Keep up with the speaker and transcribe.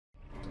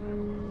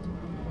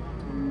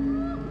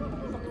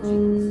What's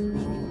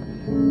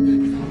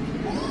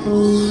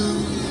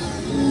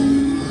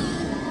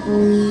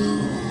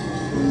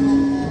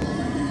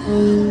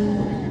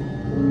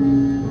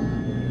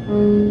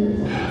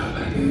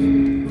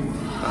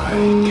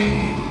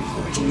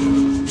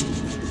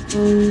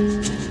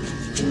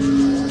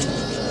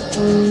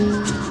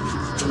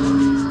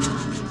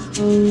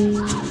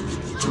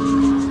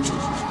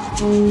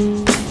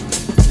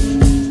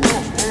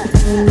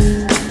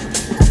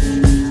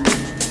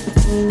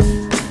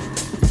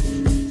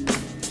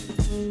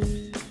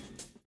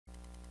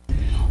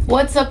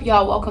up,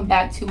 y'all? Welcome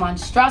back to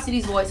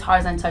Monstrosities,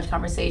 Horror's Untouched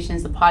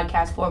Conversations, the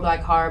podcast for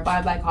Black Horror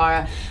by Black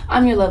Horror.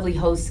 I'm your lovely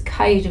host,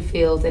 Kaija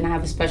Fields, and I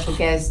have a special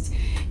guest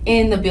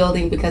in the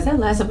building because that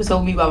last episode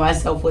of me by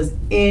myself was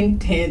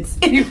intense.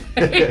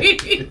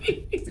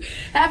 Anyway,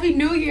 Happy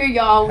New Year,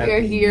 y'all. We are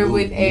here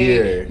with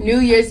a New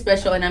Year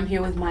special, and I'm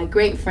here with my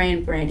great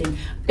friend, Brandon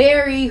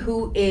Barry,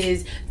 who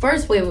is,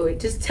 first, wait,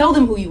 just tell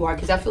them who you are,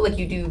 because I feel like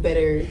you do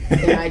better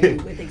than I do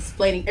with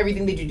explaining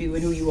everything that you do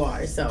and who you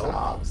are,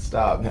 so.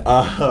 Stop.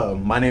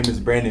 My name is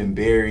Brandon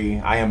Barry.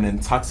 I am an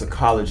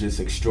intoxicologist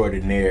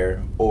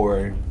extraordinaire,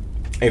 or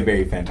a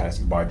very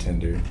fantastic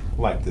bartender,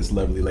 like this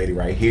lovely lady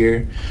right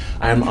here.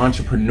 I am an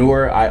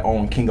entrepreneur. I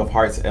own King of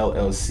Heartx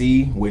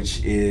LLC,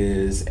 which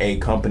is a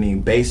company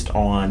based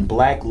on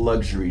Black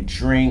luxury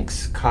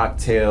drinks,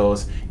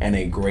 cocktails, and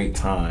a great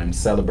time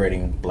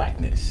celebrating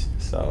Blackness.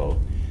 So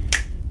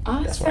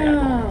awesome. That's what I got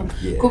going on.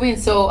 Yeah. Cool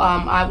beans. So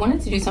I wanted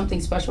to do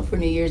something special for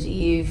New Year's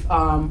Eve.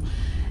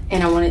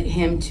 And I wanted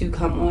him to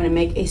come on and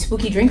make a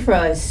spooky drink for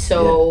us.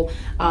 So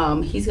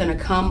he's gonna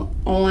come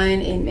on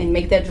and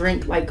make that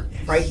drink like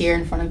right here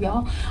in front of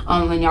y'all.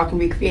 And y'all can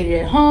recreate it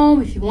at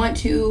home if you want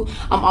to.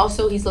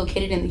 Also, he's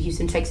located in the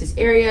Houston, Texas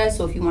area.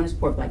 So if you want to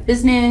support Black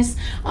business,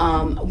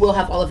 we'll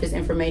have all of his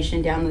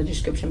information down in the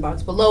description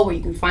box below where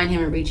you can find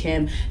him and reach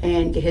him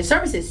and get his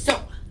services. So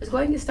let's go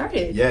ahead and get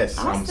started. Yes,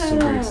 awesome. I'm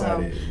super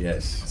excited.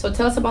 Yes. So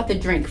tell us about the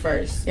drink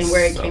first and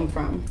where it came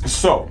from.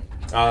 So,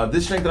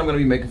 this drink that I'm going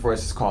to be making for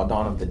us is called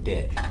Dawn of the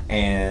Dead,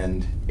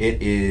 and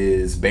it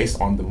is based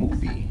on the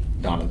movie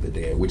Dawn of the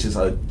Dead, which is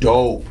a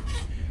dope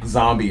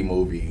zombie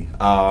movie.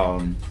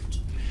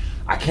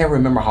 I can't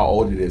remember how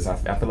old it is. I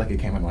feel like it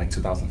came in like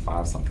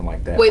 2005, something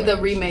like that. Wait, the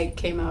remake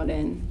came out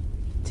in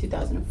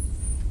 2004.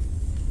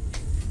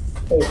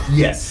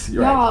 Yes,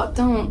 you're y'all right.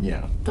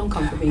 Don't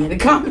come for me in the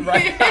comments.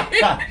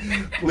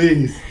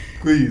 Please.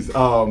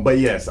 But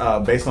yes,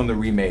 based on the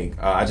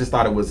remake, I just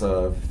thought it was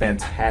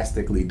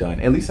fantastically done,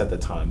 at least at the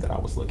time that I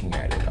was looking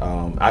at it.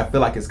 I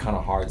feel like it's kind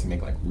of hard to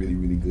make like really,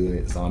 really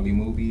good zombie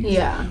movies.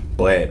 Yeah.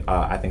 But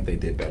I think they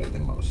did better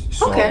than most.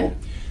 So, okay.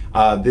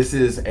 This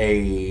is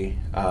a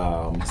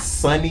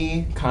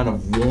sunny, kind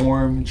of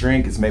warm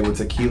drink. It's made with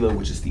tequila,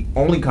 which is the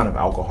only kind of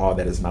alcohol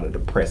that is not a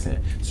depressant.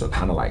 So it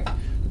kind of like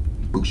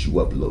boosts you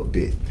up a little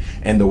bit.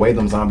 And the way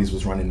them zombies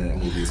was running in that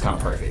movie is kind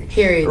of perfect.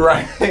 Period.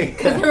 Right.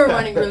 Because they were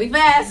running really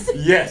fast.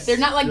 Yes. They're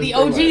not like the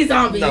OG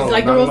zombies. No,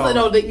 like the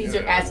no, real these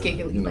are ass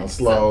kicking. You know,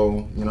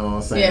 slow, you know what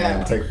I'm saying?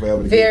 Yeah. Take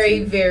forever to very,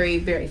 get to. very,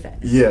 very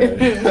fast. Yeah.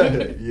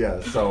 Yeah.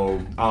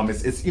 So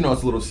it's you know,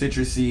 it's a little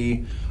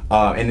citrusy.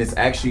 And it's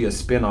actually a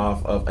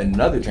spin-off of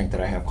another drink that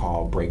I have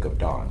called Break of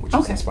Dawn, which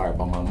is inspired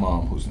by my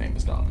mom, whose name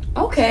is Dawn.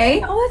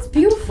 Okay. Oh, that's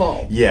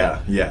beautiful. Yeah.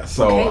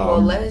 So okay, well,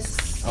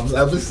 let's. I'm excited.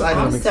 Awesome.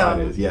 I'm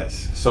excited.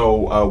 Yes.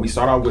 So we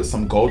start out with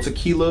some gold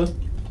tequila.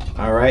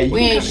 All right. We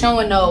ain't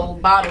showing no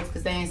bottles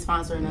because they ain't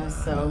sponsoring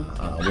us. So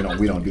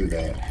we don't do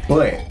that.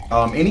 But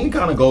any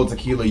kind of gold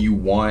tequila you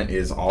want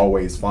is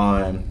always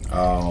fine.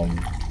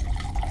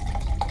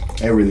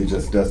 It really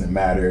just doesn't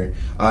matter.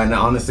 And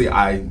honestly,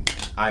 I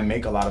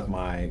make a lot of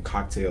my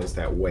cocktails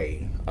that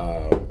way.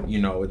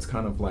 You know, it's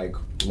kind of like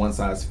one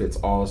size fits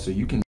all. So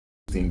you can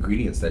use the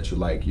ingredients that you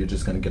like. You're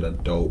just gonna get a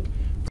dope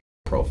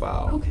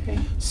profile. Okay.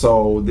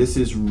 So this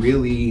is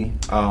really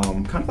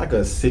kind of like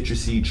a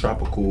citrusy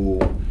tropical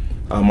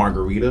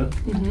margarita.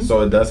 Mm-hmm.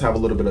 So it does have a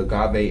little bit of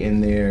agave in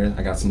there.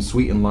 I got some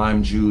sweet and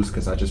lime juice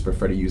because I just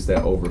prefer to use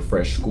that over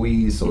fresh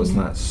squeeze. So it's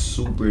not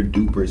super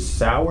duper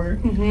sour.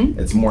 Mm-hmm.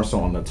 It's more so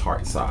on the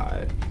tart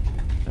side.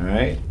 All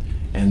right.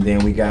 And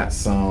then we got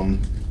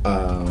some,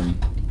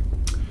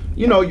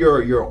 you know,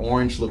 your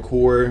orange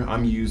liqueur.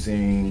 I'm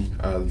using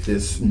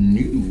this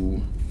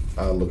new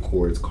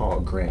liqueur. It's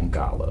called Grand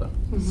Gala.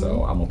 Mm-hmm.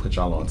 So I'm gonna put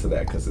y'all onto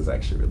that because it's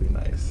actually really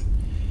nice.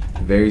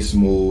 Very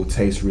smooth,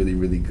 tastes really,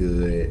 really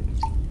good.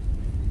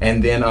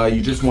 And then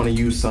you just want to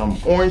use some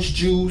orange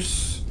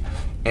juice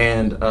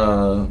and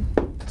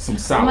some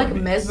sour. I'm like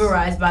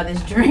mesmerized by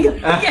this drink.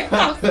 Look, I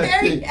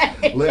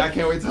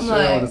can't wait to show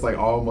you. It's like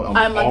almost.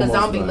 I'm like almost a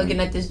zombie done. looking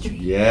at this drink.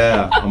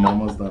 Yeah, I'm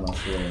almost done. I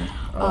swear.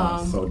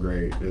 It's so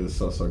great. It's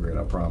so great.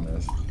 I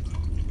promise.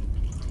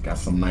 Got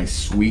some nice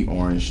sweet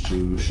orange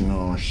juice. You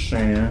know what I'm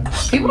saying?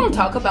 People don't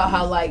talk about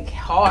how like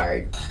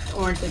hard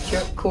orange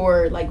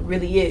liqueur like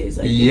really is.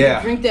 Like, yeah.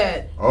 You drink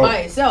that by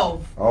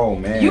itself. Oh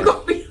man. You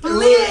gonna be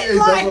leaning.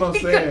 That's what I'm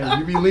saying.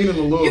 You be leaning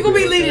a little bit. You gonna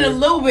be leaning a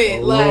little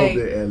bit. A like,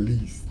 little bit at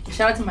least.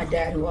 Shout out to my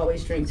dad who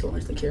always drinks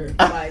orange liqueur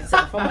by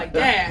itself. I'm like,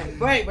 Dad,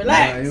 right,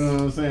 relax. Yeah, you know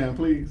what I'm saying?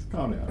 Please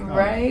calm down.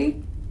 Right?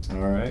 All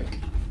right.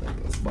 I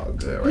think that's about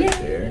good right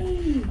there.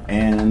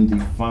 And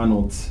the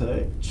final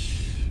touch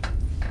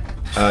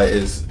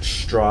is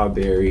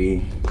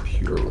strawberry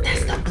puree.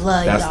 That's the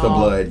blood, That's y'all. the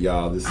blood,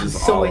 y'all. This I'm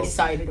is so all,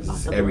 excited about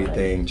this the is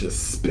everything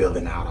just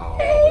spilling out all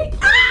blood. over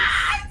the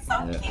It's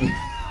so place. cute.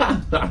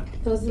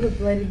 Those are the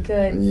blooded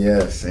goods.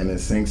 Yes, and it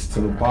sinks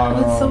to the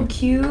bottom. That's so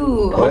cute.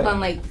 But- Hold on,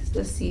 like,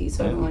 let's see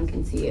so everyone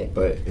can see it.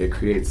 But it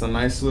creates a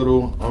nice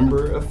little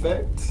umber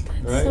effect.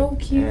 Right? So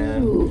cute.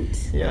 And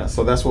yeah,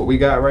 so that's what we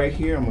got right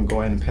here. I'm gonna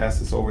go ahead and pass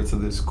this over to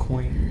this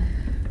queen.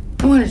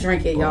 I want to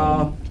drink it,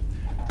 y'all.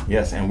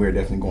 Yes, and we're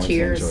definitely going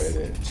Cheers. to enjoy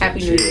it. Happy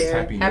New Cheers. Year.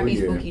 Happy New Happy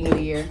Year. spooky New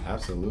Year.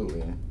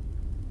 Absolutely.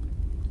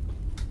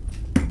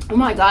 Oh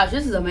my gosh,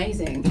 this is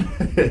amazing.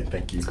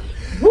 Thank you.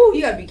 Woo,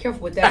 you gotta be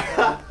careful with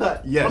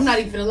that. Yes. I'm not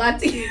even gonna lie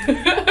to you.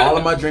 All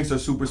of my drinks are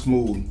super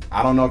smooth.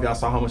 I don't know if y'all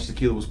saw how much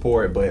tequila was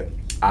poured, but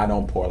I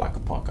don't pour like a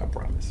punk, I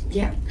promise.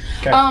 Yeah.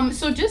 Okay.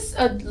 So just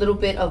a little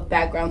bit of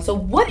background. So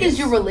what is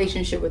your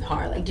relationship with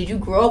horror? Like, did you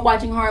grow up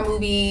watching horror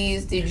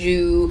movies? Did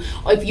you,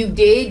 if you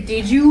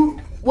did you,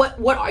 what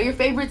are your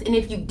favorites? And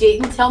if you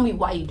didn't, tell me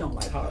why you don't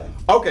like horror.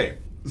 Okay,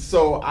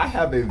 so I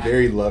have a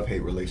very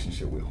love-hate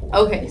relationship with horror.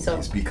 Okay, so-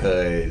 movies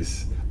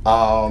because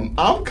I'm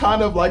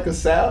kind of like a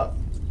sap.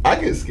 I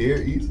get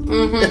scared easily.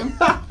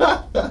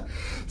 Mm-hmm.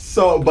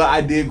 So, but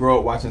I did grow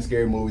up watching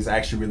scary movies. I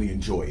actually really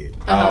enjoy it.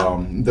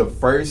 Uh-huh. The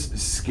first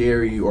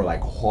scary or like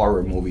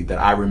horror movie that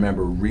I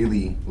remember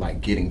really like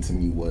getting to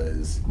me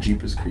was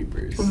Jeepers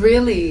Creepers.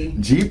 Really?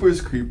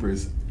 Jeepers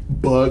Creepers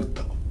bugged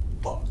the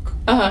fuck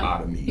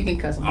out of me. You can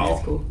cuss on me,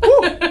 that's cool.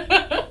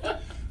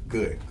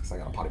 Good, because I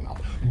got a potty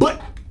mouth.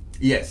 But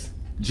yes,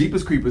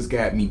 Jeepers Creepers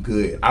got me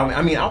good.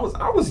 I mean, I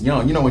was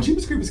young. You know, when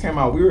Jeepers Creepers came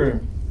out, we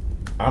were,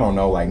 I don't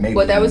know, like maybe.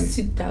 Well, that was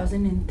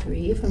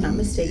 2003, if I'm not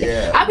mistaken.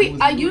 Yeah,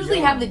 I usually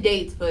have the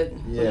dates, but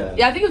Yeah.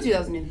 I think it was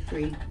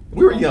 2003.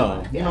 We were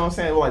young, you Yeah. know what I'm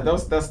saying? Like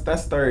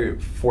that's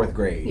third, fourth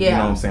grade. You Yeah.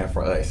 know what I'm saying,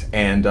 for us.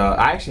 And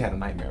I actually had a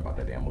nightmare about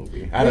that damn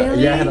movie.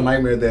 Really? I had a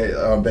nightmare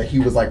that he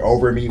was like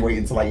over me,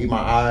 waiting to like eat my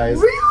eyes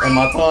Really? and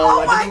my tongue. Oh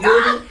like, my in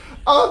the movie.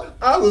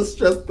 I was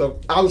stressed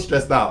up. I was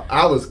stressed out.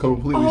 I was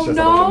completely Oh stressed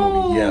out about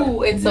the movie.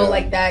 no! Yeah. And so Yeah.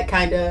 like that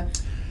kind of.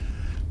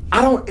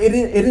 It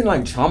didn't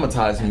like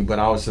traumatize me, but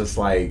I was just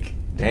like,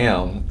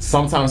 damn,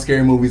 sometimes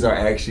scary movies are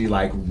actually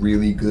like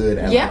really good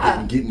at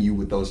like, getting you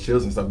with those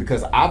chills and stuff,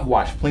 because I've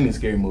watched plenty of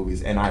scary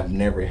movies and I've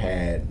never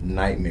had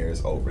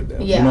nightmares over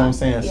them. Yeah. You know what I'm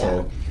saying? Yeah.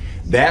 So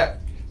that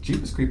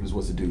Jeepers Creepers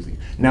was a doozy.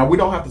 Now we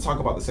don't have to talk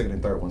about the second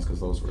and third ones because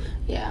those were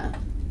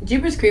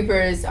Jeepers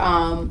Creepers,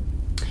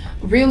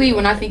 really,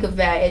 when I think of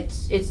that,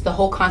 it's the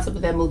whole concept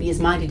of that movie is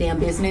mind your damn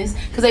business.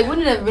 Because they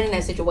wouldn't have been in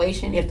that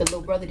situation if the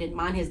little brother didn't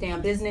mind his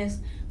damn business.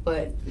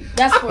 But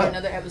that's for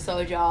another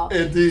episode, y'all.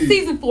 Indeed.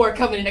 Season 4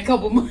 coming in a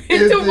couple months,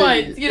 2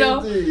 months, you know.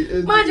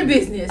 Indeed. Mind your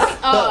business.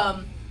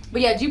 But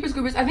yeah, Jeepers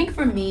Creepers. I think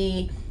for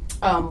me,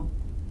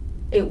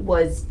 it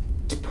was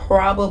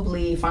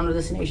probably Final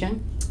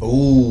Destination.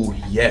 Oh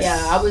yes.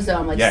 Yeah, I was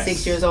like Yes.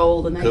 6 years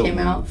old when that Good came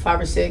one. out, 5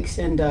 or 6,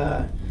 and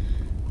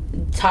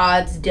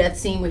Todd's death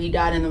scene where he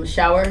died in the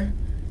shower.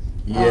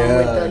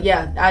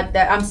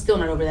 I'm still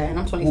not over that, and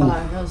I'm 25.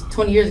 Ooh. That was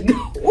 20 years ago.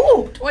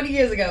 Ooh, 20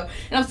 years ago,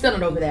 and I'm still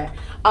not over that.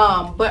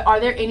 But are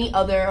there any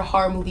other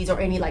horror movies or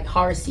any like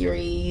horror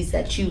series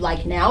that you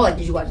like now? Like,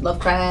 did you watch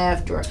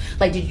Lovecraft, or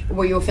like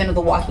were you a fan of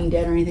The Walking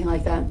Dead or anything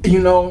like that? You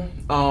know,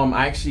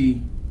 I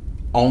actually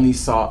only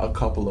saw a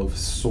couple of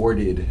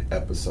sorted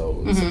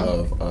episodes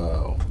of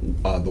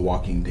The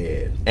Walking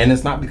Dead. And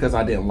it's not because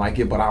I didn't like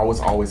it, but I was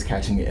always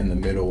catching it in the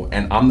middle.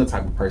 And I'm the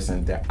type of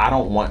person that I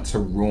don't want to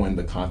ruin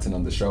the content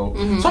of the show.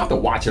 So I have to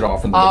watch it all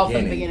from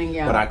the beginning.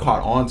 Yeah. But I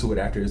caught on to it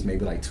after it's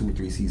maybe like 2 or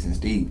 3 seasons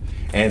deep.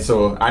 And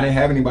so I didn't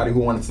have anybody who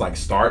wanted to like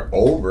start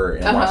over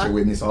and watch it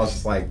with me. So I was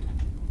just like,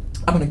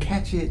 I'm going to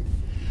catch it.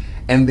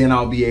 And then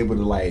I'll be able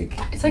to like.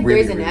 It's like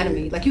really, Grey's Anatomy.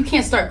 really- Like, you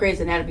can't start Grey's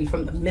Anatomy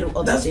from the middle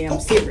of the That's- damn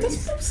okay,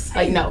 series. that's what I'm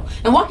saying. Like, no.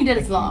 And Walking Dead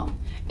is long.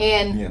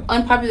 And Yeah.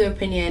 unpopular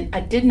opinion,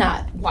 I did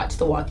not watch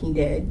The Walking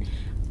Dead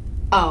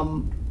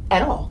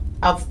at all.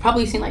 I've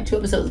probably seen like 2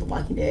 episodes of The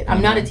Walking Dead.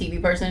 I'm not a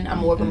TV person. I'm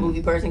more of a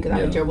movie person because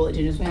I'm a terrible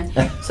Legends fan.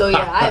 So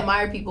yeah, I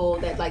admire people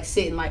that like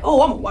sit and like,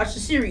 oh, I'm gonna watch the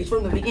series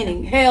from the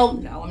beginning. Hell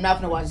no, I'm not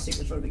gonna watch the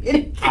series from the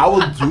beginning. I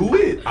will do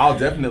it. I'll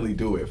definitely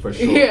do it for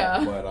sure.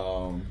 Yeah. But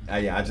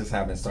I just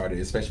haven't started,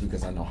 especially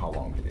because I know how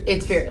long it is.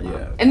 It's very long.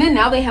 Yeah. And then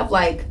now they have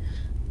like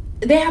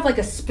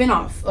a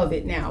spin-off of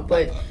it now,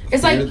 but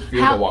it's Fear- like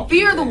Fear the Walking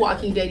Fear the Dead.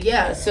 Walking Dead.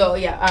 Yeah. So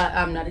yeah,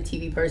 I'm not a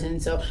TV person.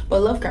 So, but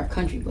Lovecraft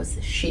Country was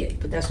the shit.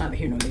 But that's neither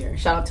here nor there.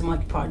 Shout out to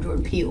Monkey Paw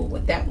Jordan Peele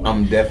with that one.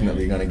 I'm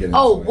definitely gonna get into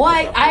Oh, it.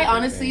 what? I I've heard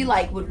honestly good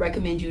like would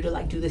recommend you to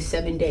like do the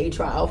 7-day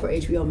trial for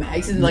HBO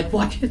Max and like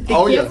watch it.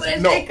 Oh, yes.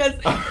 Because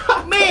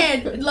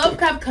man,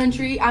 Lovecraft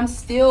Country.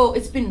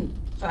 It's been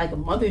like a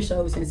month or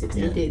so since it's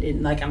ended,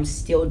 and like I'm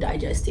still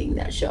digesting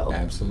that show. things.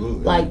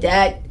 Absolutely. Like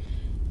that.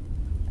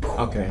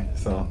 Okay,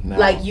 so now.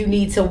 Like you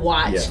need to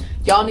watch. Yeah.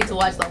 Y'all need to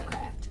watch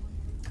Lovecraft.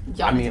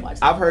 Y'all I need mean, to watch.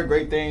 I've heard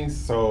great things.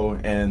 So,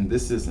 and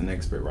this is an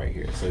expert right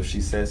here. So if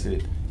she says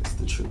it, it's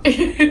the truth.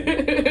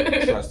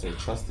 Trust her.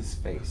 Trust his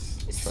face.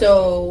 Trust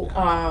So,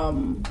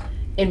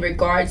 in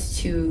regards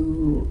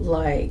to,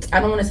 like, I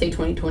don't want to say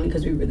 2020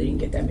 because we really didn't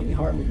get that many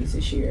horror movies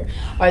this year.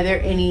 Are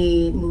there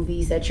any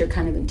movies that you're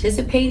kind of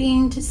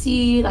anticipating to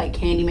see, like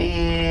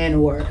Candyman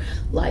or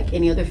like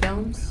any other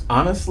films?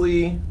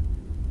 Honestly,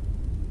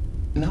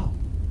 no.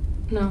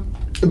 No.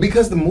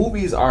 Because the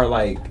movies are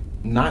like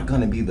not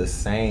gonna be the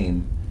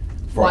same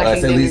for Watching us,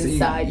 at them least.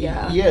 inside,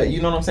 yeah. Yeah,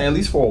 you know what I'm saying? At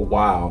least for a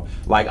while.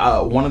 Like,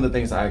 one of the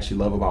things I actually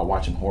love about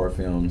watching horror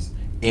films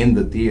in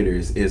the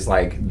theaters is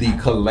like the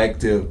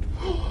collective,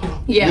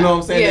 Yeah. you know what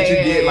I'm saying, that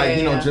you get, like,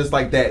 you know, yeah. just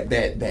like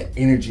that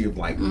energy of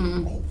like,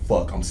 oh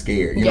fuck, I'm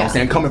scared. You know what I'm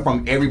saying? Coming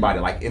from everybody,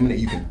 like imminent,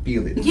 you can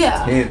feel it. It's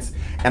tense.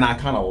 And I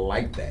kind of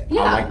like that.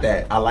 Yeah. I like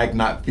that. I like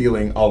not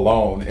feeling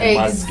alone in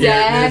my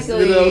scaredness.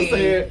 You know what I'm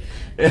saying?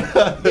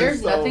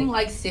 There's nothing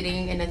like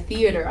sitting in a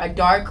theater, a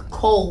dark,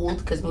 cold,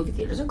 because movie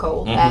theaters are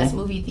cold, ass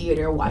movie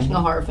theater, watching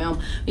a horror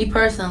film. Me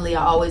personally,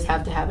 I always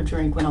have to have a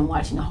drink when I'm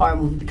watching a horror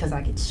movie because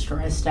I get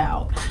stressed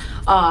out.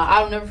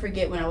 I'll never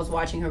forget when I was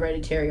watching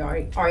Hereditary,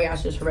 Ari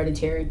Aster's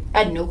Hereditary.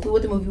 I had no clue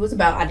what the movie was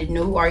about. I didn't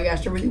know who Ari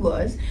Aster really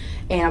was.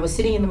 And I was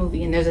sitting in the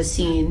movie, and there's a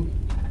scene,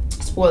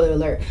 spoiler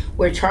alert,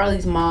 where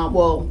Charlie's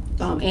mom,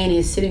 Annie,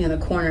 is sitting in the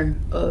corner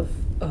of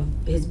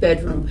his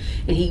bedroom,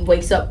 and he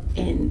wakes up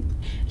and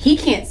he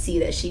can't see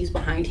that she's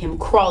behind him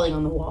crawling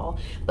on the wall,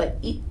 but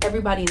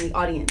everybody in the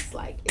audience is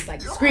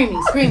like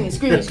screaming,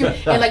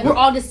 and like we're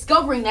all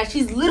discovering that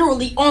she's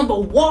literally on the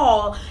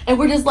wall, and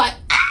we're just like,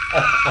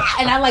 ah!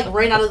 And I like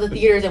ran out of the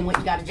theaters and went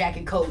and got a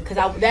jacket coat because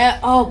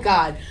oh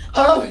god,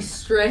 totally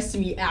stressed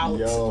me out.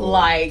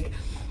 Like,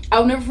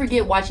 I'll never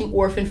forget watching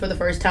Orphan for the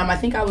first time. I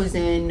think I was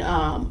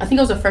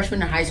a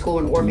freshman in high school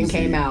when Orphan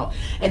came out.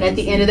 And at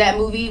the end of that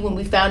movie, when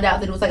we found out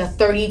that it was like a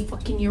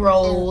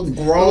 30-fucking-year-old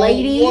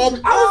lady, I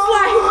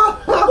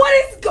was like, what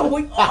is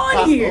going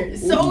on here?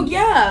 So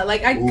yeah,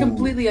 like I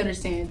completely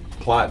understand.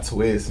 Plot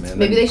twist, man.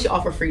 Maybe they should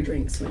offer free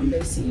drinks when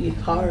they see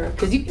horror,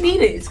 because you need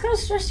it. It's gonna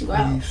stress you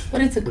out,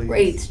 but it's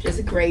just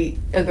a great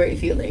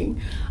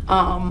feeling.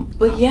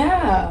 But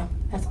yeah,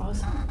 that's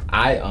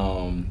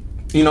awesome.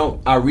 You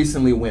know, I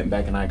recently went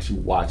back and I actually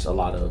watched a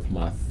lot of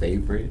my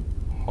favorite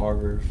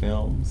horror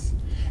films.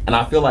 And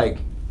I feel like,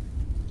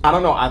 I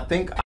don't know, I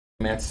think I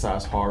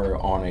romanticize horror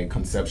on a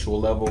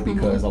conceptual level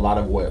because a lot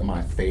of what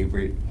my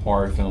favorite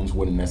horror films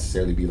wouldn't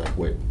necessarily be like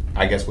what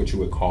you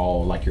would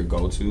call like your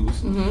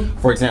go-tos.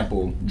 For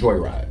example,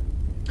 Joyride.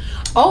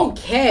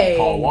 Okay.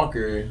 Paul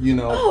Walker, you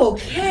know.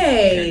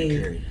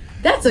 Okay.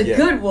 That's a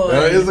good one.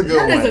 That is a good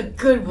one. That is a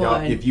good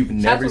one. If you've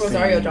never seen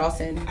Rosario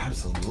Dawson.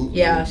 Absolutely.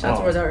 Yeah, shout out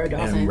to Rosario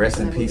Dawson. And rest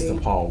in peace to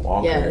Paul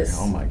Walker. Yes.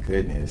 Oh my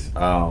goodness.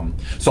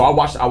 So I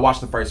watched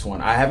the first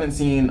one. I haven't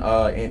seen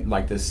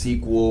like the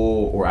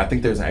sequel, or I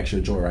think there's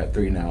actually a Joyride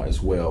 3 now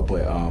as well.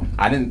 But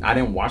I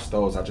didn't watch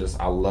those.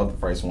 I love the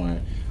first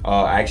one.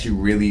 I actually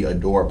really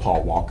adore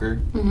Paul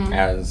Walker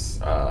as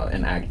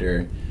an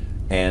actor,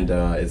 and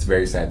it's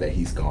very sad that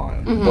he's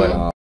gone.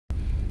 But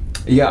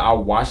yeah, I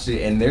watched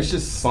it, and there's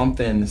just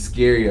something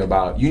scary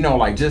about, you know,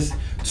 like just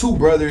two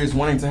brothers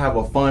wanting to have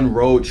a fun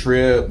road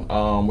trip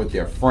with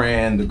their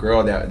friend, the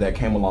girl that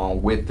came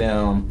along with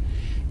them,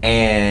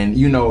 and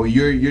you know,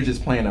 you're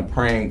just playing a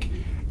prank,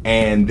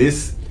 and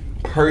this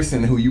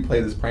person who you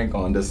play this prank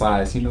on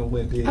decides, you know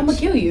what, bitch, I'm gonna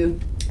kill you.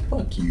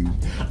 Fuck you.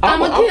 I'm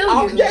gonna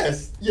kill you.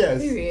 Yes.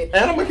 Period.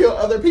 And I'm gonna kill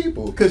other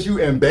people because you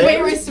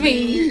embarrass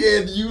me,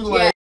 and you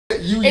like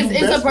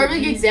it's a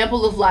perfect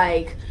example of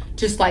like,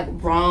 just like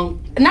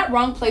not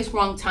wrong place,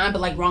 wrong time, but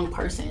like wrong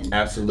person.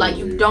 Absolutely. Like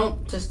you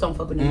don't fuck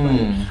with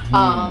anybody.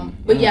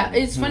 But yeah,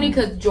 it's funny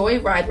because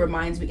Joyride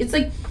reminds me. It's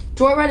like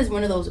Joyride is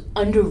one of those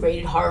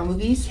underrated horror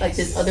movies. Like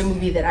this other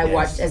movie that I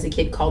watched as a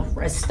kid called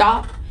Rest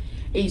Stop.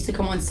 It used to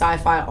come on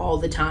Sci-Fi all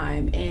the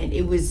time, and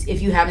it was,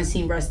 if you haven't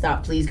seen Rest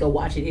Stop, please go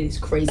watch it. It is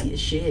crazy as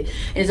shit.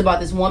 And it's about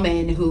this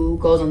woman who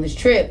goes on this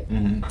trip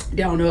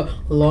down a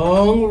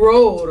long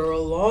road or a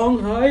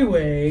long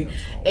highway,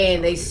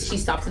 and she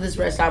stops at this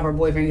rest stop. Her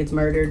boyfriend gets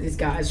murdered. This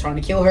guy's trying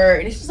to kill her,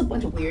 and it's just a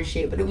bunch of weird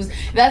shit. But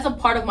that's a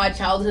part of my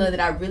childhood that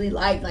I really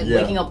liked, like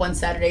waking up on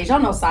Saturdays. Y'all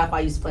know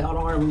Sci-Fi used to play all the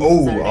horror movies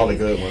on Saturdays. All the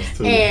good ones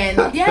too.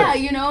 And yeah,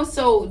 you know,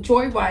 so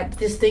Joyride,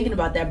 just thinking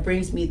about that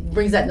brings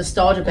that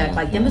nostalgia back.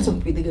 Like, damn, that's a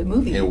really good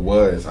movie. It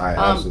was. I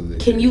absolutely.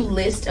 Can you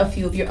list a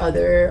few of your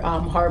other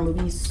horror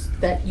movies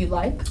that you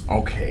like?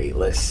 Okay,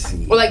 let's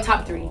see. Or like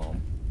top 3.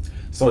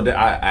 So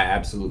I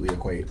absolutely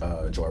equate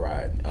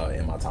Joyride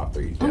in my top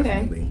 3.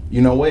 Definitely. Okay.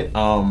 You know what?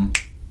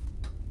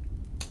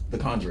 The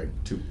Conjuring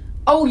 2.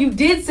 Oh, you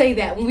did say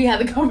that when we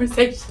had the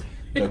conversation.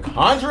 The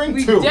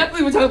Conjuring 2. We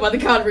definitely were talking about The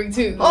Conjuring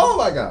 2. Oh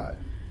my god.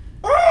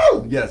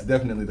 Oh yes,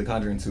 definitely The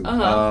Conjuring 2.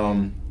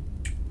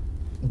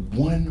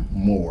 One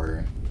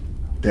more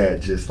that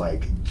just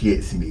like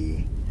gets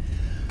me.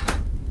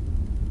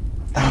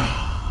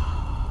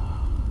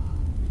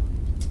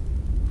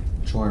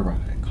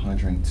 Joyride,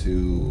 Conjuring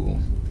 2.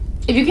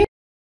 If you can,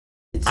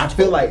 I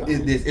feel like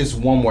it's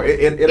one more.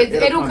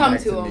 It'll come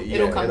to him. Yeah,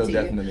 it'll come to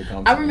definitely you.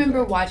 Come to I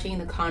remember watching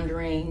The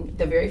Conjuring,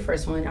 the very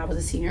first one. I was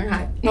a senior in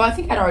high. No, I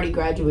think I'd already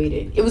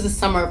graduated. It was the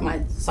summer of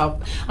my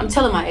I'm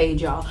telling my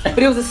age, y'all. But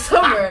it was the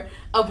summer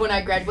of when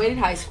I graduated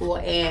high school,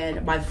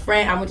 and my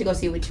friend, I went to go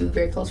see it with two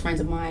very close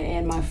friends of mine,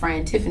 and my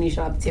friend Tiffany,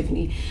 shout out to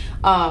Tiffany,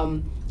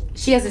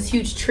 she has this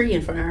huge tree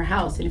in front of her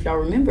house, and if y'all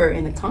remember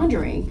in The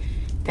Conjuring,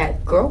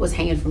 that girl was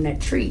hanging from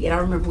that tree, and I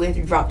remember we had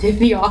to drop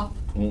Tiffany off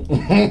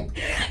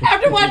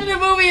after watching the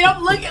movie, and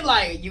I'm looking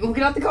like, you gonna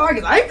get out the car?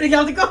 Because I ain't gonna get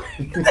out the car.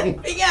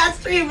 That big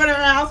ass tree in front of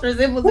her house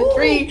resembles the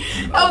tree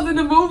that was in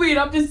the movie, and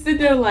I'm just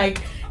sitting there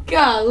like,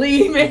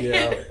 golly,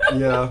 man.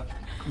 Yeah.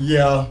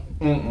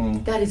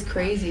 That is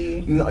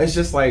crazy. No, it's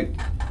just like,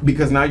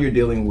 because now you're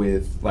dealing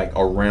with like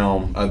a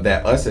realm of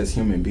that us as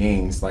human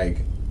beings, like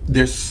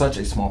there's such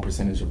a small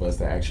percentage of us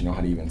that actually know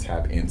how to even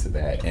tap into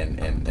that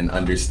and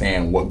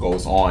understand what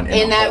goes on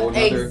in a whole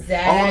other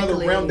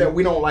realm that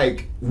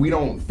we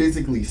don't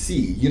physically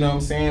see. You know what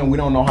I'm saying? We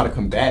don't know how to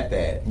combat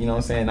that. You know what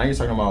I'm saying? Now you're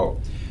talking about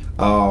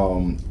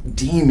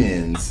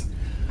demons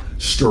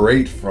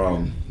straight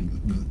from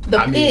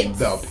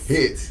the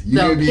pits. You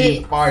can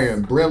be fire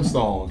and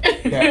brimstone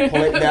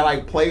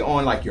that play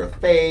on like your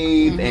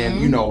faith and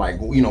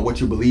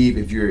what you believe,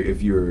 if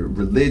you're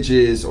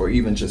religious or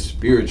even just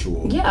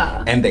spiritual.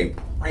 Yeah. And they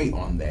prey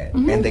on that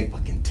and they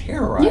fucking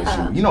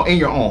terrorize you. In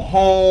your own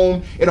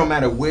home. It don't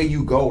matter where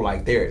you go,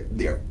 like they're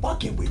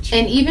fucking with you.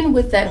 And even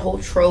with that whole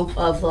trope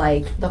of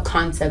like the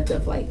concept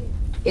of like,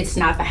 it's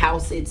not the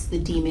house, it's the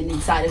demon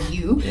inside of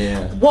you.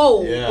 Yeah.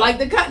 Whoa. Yeah. Like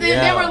they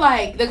were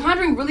like, The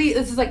Conjuring really,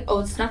 it's just like,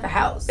 oh, it's not the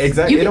house.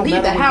 Exactly. You can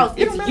leave the house.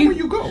 It don't matter where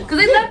you go. Because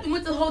they left and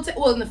went to the hotel.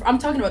 Well, I'm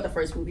talking about the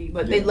first movie,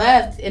 but they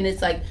left and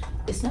it's like,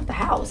 it's not the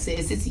house,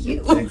 it's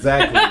you.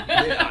 Exactly.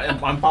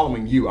 I'm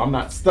following you. I'm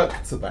not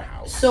stuck to the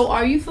house. So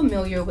are you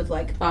familiar with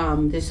like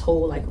this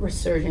whole like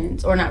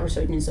resurgence, or not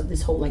resurgence, of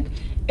this whole like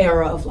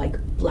era of like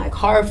black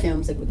horror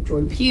films, like with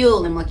Jordan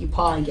Peele and Lucky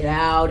Paul and Get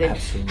Out? And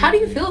absolutely. How do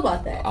you feel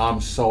about that?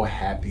 I'm so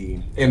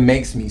happy. It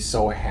makes me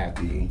so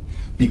happy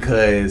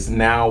because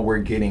now we're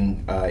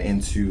getting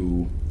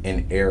into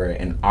an era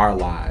in our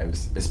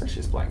lives, especially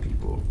as black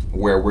people,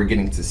 where we're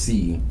getting to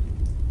see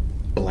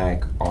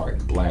black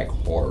art, black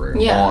horror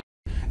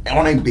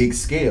on a big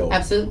scale.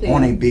 Absolutely.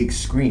 On a big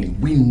screen.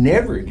 We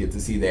never get to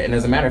see that. And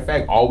as a matter of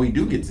fact, all we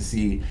do get to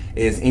see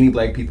is any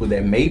black people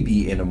that may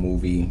be in a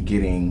movie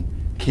getting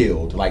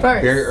killed, like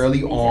very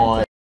early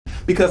on.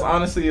 Because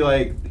honestly,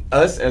 like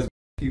us as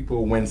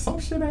people, when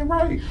some shit ain't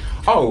right,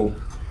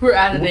 we're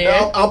out of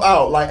there. I'm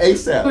out, like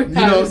ASAP. You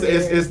know what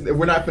I'm saying?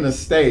 We're not gonna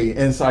stay.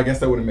 And so I guess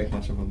that wouldn't make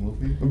much of a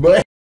movie.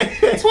 But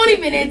 20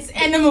 minutes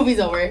and the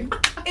movie's over.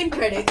 End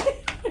credits.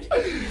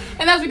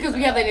 And that's because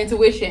we have that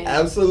intuition.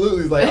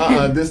 Absolutely. It's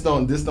like, this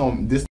don't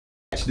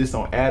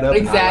add up.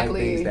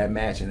 Exactly. I like things that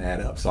match and add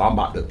up. So I'm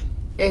about to.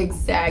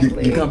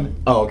 Exactly. You coming?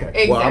 Oh, okay.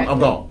 Exactly. Well, I'm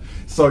gone.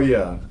 So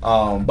yeah.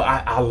 But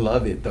I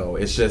love it though.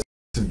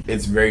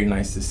 It's very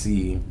nice to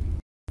see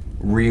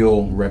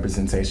real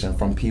representation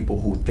from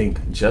people who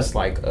think just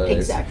like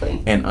us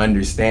and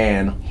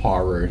understand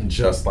horror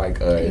just like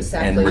us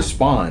and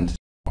respond to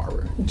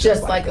horror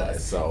just like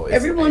us. So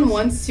everyone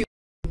wants to,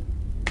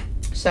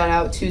 shout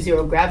out to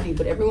Zero Gravity,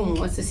 but everyone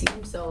wants to see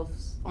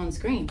themselves on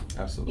screen.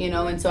 Absolutely.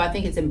 And so I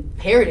think it's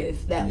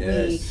imperative that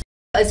we,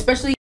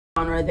 especially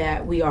genre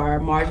that we are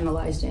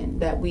marginalized in,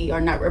 that we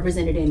are not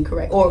represented in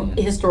or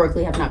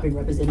historically have not been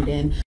represented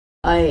in,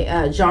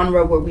 a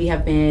genre where we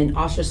have been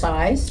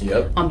ostracized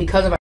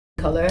because of our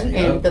color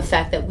and the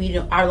fact that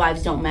our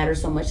lives don't matter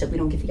so much that we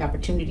don't get the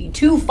opportunity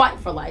to fight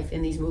for life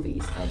in these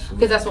movies.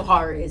 Because that's what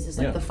horror is. It's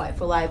like the fight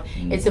for life.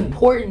 It's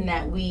important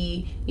that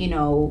we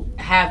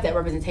have that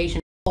representation.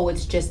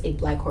 It's just a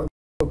black horror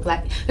or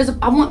black.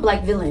 I want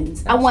black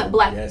villains. I want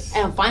black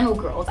final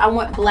girls. I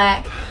want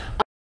black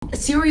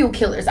serial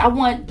killers. I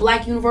want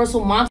black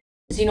universal monsters.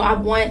 I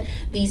want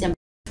these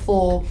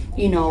impactful,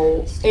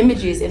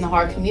 images in the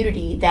horror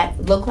community that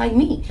look like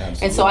me.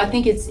 Absolutely. And so I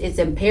think it's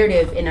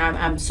imperative, and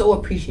I'm so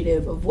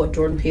appreciative of what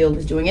Jordan Peele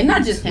is doing, and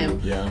not just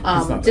him.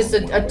 Just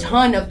a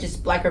ton of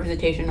just black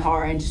representation in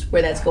horror and just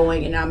where that's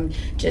going, and I'm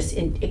just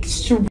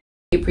extremely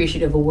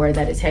appreciative of where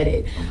that is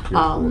headed.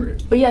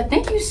 But yeah,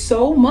 thank you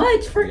so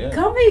much for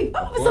coming.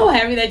 I'm so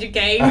happy that you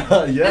came.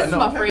 This is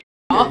my friend.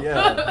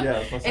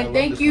 And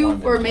thank you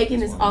for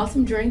making this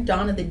awesome drink,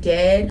 Dawn of the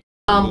Dead.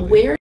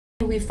 Where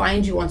can we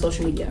find you on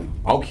social media?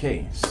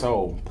 Okay,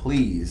 so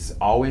please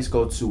always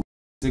go to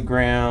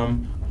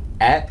Instagram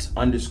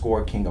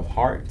 @_King of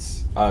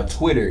Heartx,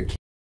 Twitter King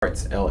of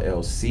Heartx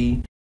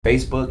LLC,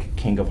 Facebook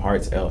King of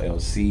Heartx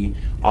LLC,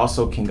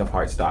 also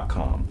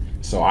kingofhearts.com.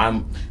 So how do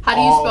you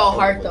spell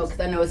heart though? Because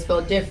I know it's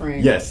spelled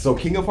different. Yes, so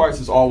King of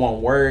Heartx is all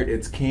one word.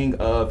 It's King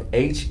of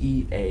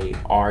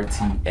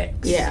HEARTX.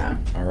 Yeah.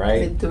 All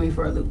right. It threw me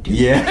for a loop. Dude.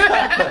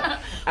 Yeah.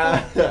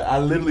 I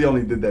literally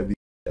only did that because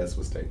that's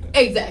what's taken.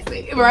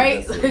 Exactly.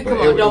 Right. Come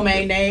on,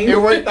 domain name.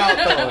 It worked out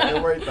though.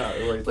 It worked out.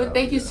 But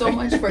thank you so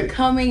much for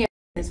coming.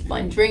 It's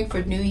fun drink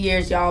for New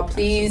Year's, y'all.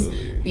 Please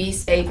be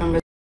safe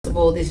and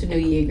responsible this New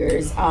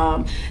Year's.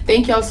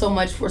 Thank y'all so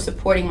much for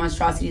supporting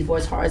Monstrosities,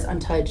 Voice Horrors,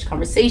 Untouched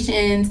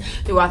Conversations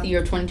throughout the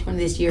year 2020.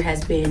 This year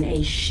has been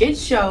a shit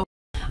show.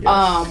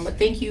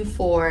 Thank you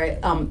for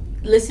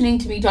listening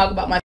to me talk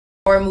about my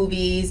horror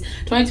movies.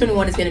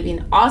 2021 is going to be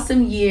an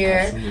awesome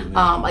year.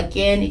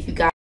 Again, if you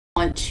guys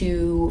want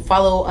to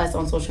follow us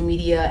on social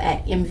media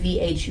at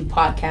MVHU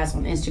Podcast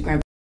on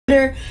Instagram,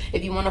 Twitter.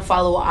 If you want to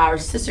follow our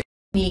sister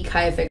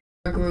KF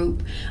Horror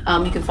Group,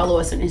 you can follow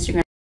us on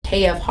Instagram,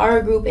 KF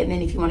Horror Group, and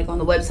then if you want to go on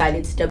the website,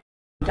 it's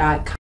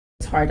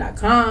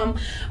www.horror.com.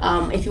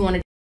 If you want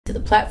to to the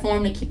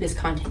platform to keep this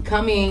content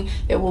coming,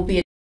 there will be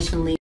a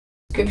donation link in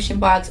the description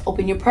box.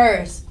 Open your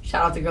purse.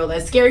 Shout out to Girl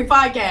That's Scary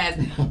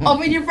Podcast.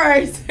 Open your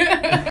purse.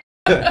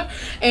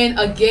 And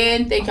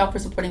again, thank y'all for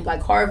supporting Black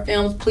horror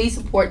films. Please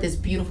support this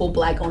beautiful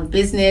Black-owned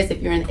business.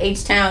 If you're in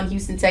H-Town,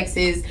 Houston,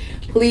 Texas,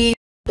 please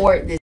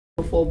support this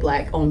beautiful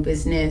Black-owned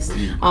business.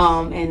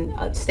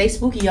 And stay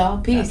spooky, y'all.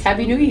 Peace. Absolutely.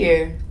 Happy New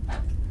Year.